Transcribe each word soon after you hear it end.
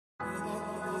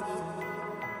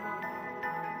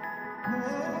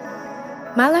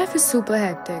My life is super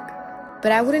hectic,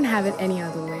 but I wouldn't have it any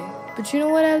other way. But you know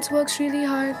what else works really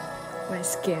hard? My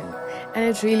skin. And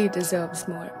it really deserves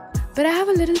more. But I have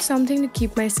a little something to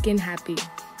keep my skin happy.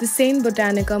 The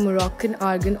St.Botanica Moroccan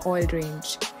Argan Oil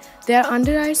Range. Their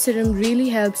under eye serum really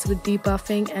helps with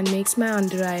depuffing and makes my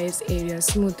under eyes area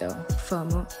smoother,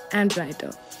 firmer, and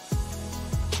brighter.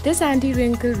 This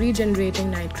anti-wrinkle regenerating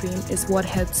night cream is what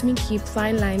helps me keep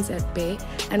fine lines at bay,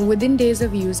 and within days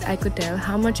of use I could tell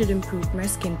how much it improved my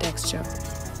skin texture.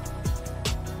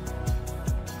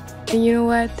 And you know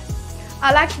what?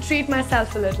 I like to treat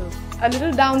myself a little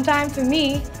downtime for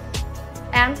me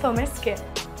and for my skin.